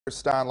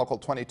First on Local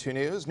 22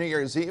 News, New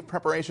Year's Eve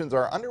preparations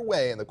are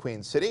underway in the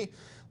Queen City.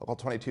 Local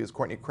 22's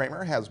Courtney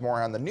Kramer has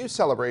more on the new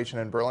celebration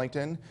in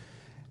Burlington.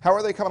 How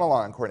are they coming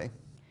along, Courtney?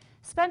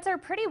 Spencer,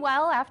 pretty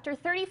well. After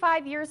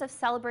 35 years of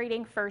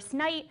celebrating First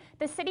Night,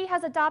 the city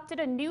has adopted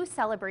a new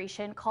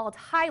celebration called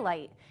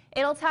Highlight.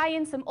 It'll tie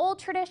in some old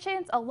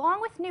traditions along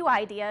with new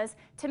ideas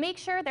to make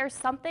sure there's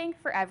something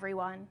for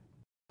everyone.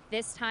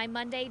 This time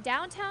Monday,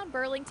 downtown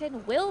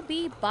Burlington will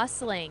be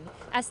bustling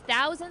as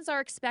thousands are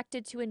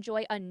expected to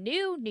enjoy a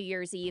new New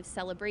Year's Eve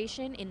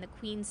celebration in the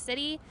Queen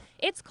City.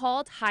 It's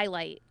called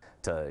Highlight.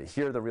 To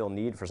hear the real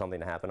need for something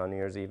to happen on New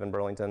Year's Eve in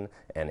Burlington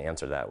and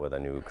answer that with a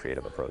new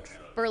creative approach.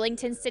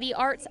 Burlington City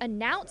Arts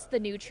announced the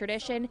new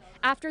tradition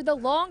after the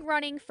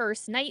long-running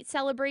First Night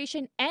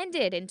celebration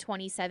ended in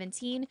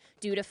 2017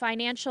 due to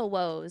financial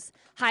woes.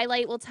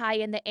 Highlight will tie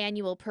in the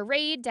annual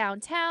parade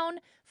downtown,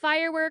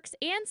 fireworks,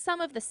 and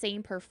some of the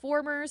same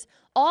performers,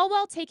 all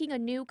while taking a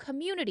new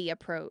community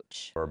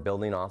approach. We're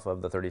building off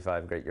of the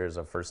 35 great years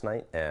of First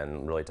Night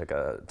and really took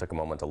a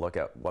moment to look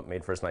at what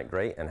made First Night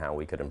great and how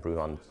we could improve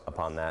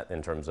upon that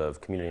in terms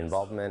of community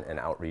involvement and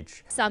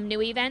outreach. Some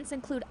new events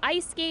include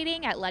ice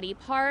skating at Letty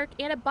Park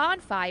and a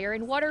bonfire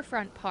in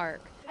Waterfront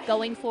Park.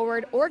 Going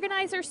forward,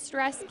 organizers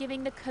stress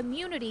giving the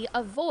community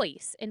a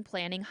voice in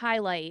planning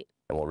Highlight.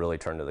 And we'll really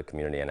turn to the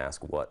community and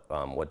ask what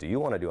do you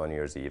want to do on New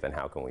Year's Eve and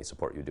how can we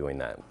support you doing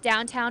that.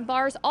 Downtown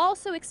bars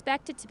also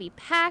expected to be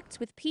packed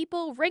with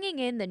people ringing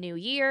in the new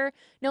year.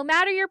 No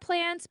matter your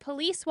plans,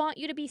 police want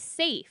you to be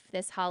safe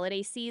this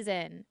holiday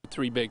season.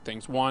 Three big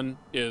things. One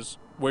is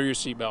wear your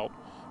seatbelt.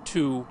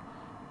 Two,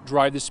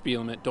 drive the speed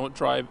limit. Don't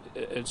drive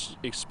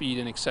speed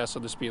in excess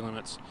of the speed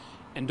limits.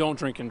 And don't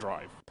drink and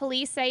drive.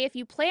 Police say if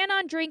you plan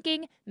on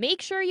drinking, make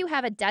sure you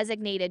have a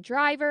designated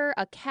driver,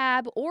 a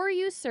cab, or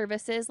use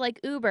services like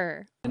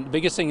Uber. And the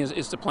biggest thing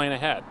is to plan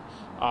ahead.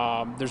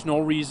 There's no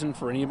reason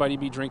for anybody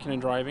to be drinking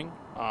and driving.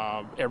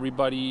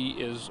 Everybody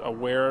is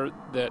aware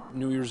that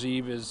New Year's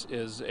Eve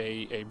is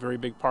a very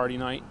big party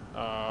night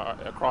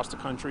across the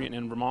country and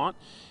in Vermont.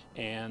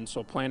 And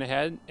so plan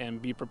ahead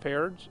and be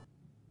prepared.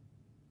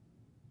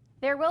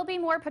 There will be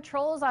more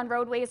patrols on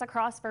roadways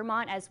across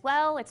Vermont as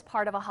well. It's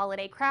part of a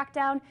holiday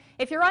crackdown.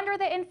 If you're under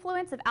the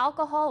influence of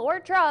alcohol or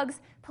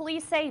drugs,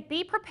 police say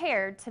be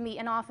prepared to meet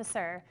an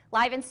officer.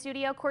 Live in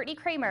studio, Courtney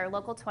Kramer,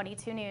 Local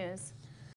 22 News.